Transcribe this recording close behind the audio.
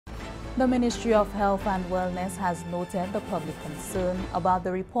The Ministry of Health and Wellness has noted the public concern about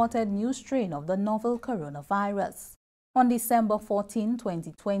the reported new strain of the novel coronavirus. On December 14,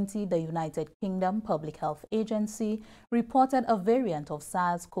 2020, the United Kingdom Public Health Agency reported a variant of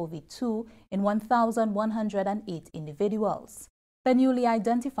SARS Co-V-2 in 1,108 individuals. The newly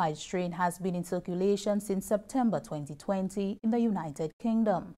identified strain has been in circulation since September 2020 in the United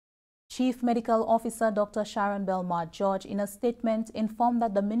Kingdom. Chief Medical Officer Dr. Sharon Belmar George, in a statement, informed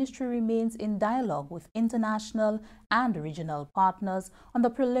that the ministry remains in dialogue with international and regional partners on the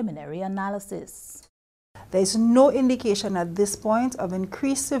preliminary analysis. There is no indication at this point of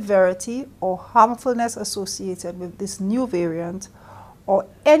increased severity or harmfulness associated with this new variant or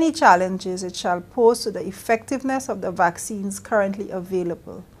any challenges it shall pose to the effectiveness of the vaccines currently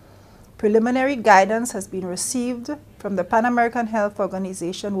available. Preliminary guidance has been received from the Pan American Health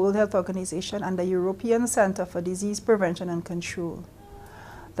Organization, World Health Organization, and the European Center for Disease Prevention and Control.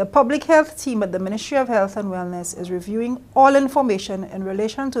 The public health team at the Ministry of Health and Wellness is reviewing all information in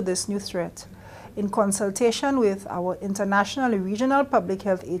relation to this new threat in consultation with our international and regional public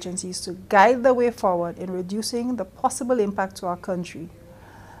health agencies to guide the way forward in reducing the possible impact to our country.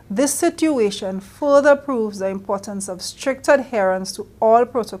 This situation further proves the importance of strict adherence to all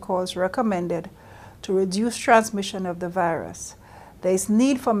protocols recommended to reduce transmission of the virus. There is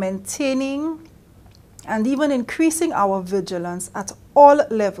need for maintaining and even increasing our vigilance at all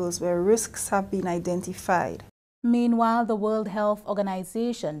levels where risks have been identified. Meanwhile, the World Health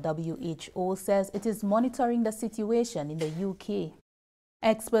Organization, WHO, says it is monitoring the situation in the UK.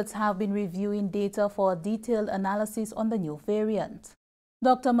 Experts have been reviewing data for a detailed analysis on the new variant.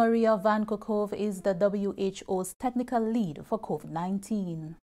 Dr. Maria Van Kerkhove is the WHO's technical lead for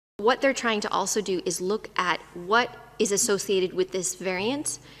COVID-19. What they're trying to also do is look at what is associated with this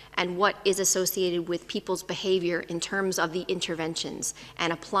variant and what is associated with people's behavior in terms of the interventions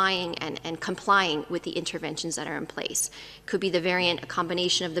and applying and complying with the interventions that are in place. Could be the variant, a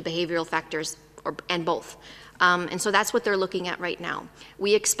combination of the behavioral factors, and both. And so that's what they're looking at right now.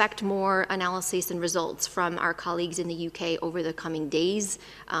 We expect more analysis and results from our colleagues in the UK over the coming days,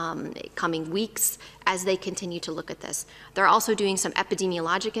 coming weeks, as they continue to look at this. They're also doing some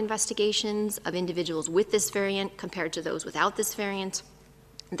epidemiologic investigations of individuals with this variant compared to those without this variant.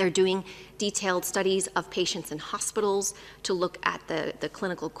 They're doing detailed studies of patients in hospitals to look at the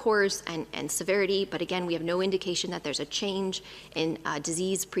clinical course and severity, but again, we have no indication that there's a change in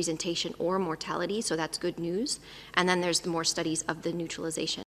disease presentation or mortality, so that's good news. And then there's more studies of the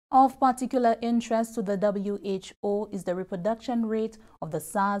neutralization. Of particular interest to the WHO is the reproduction rate of the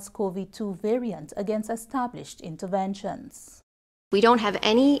SARS CoV-2 variant against established interventions. We don't have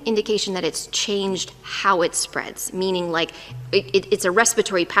any indication that it's changed how it spreads, meaning like it's a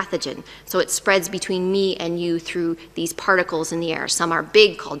respiratory pathogen, so it spreads between me and you through these particles in the air. Some are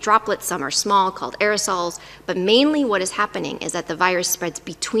big, called droplets, some are small, called aerosols, but mainly what is happening is that the virus spreads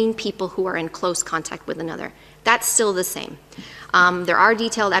between people who are in close contact with another. That's still the same. There are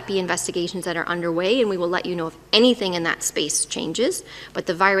detailed epi investigations that are underway, and we will let you know if anything in that space changes, but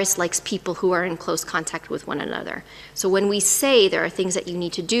the virus likes people who are in close contact with one another. So when we say there are things that you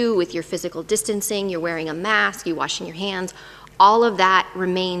need to do with your physical distancing, you're wearing a mask, you're washing your hands, all of that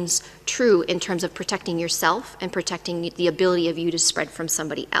remains true in terms of protecting yourself and protecting the ability of you to spread from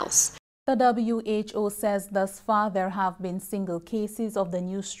somebody else. The WHO says thus far there have been single cases of the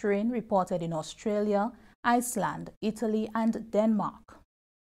new strain reported in Australia, Iceland, Italy, and Denmark.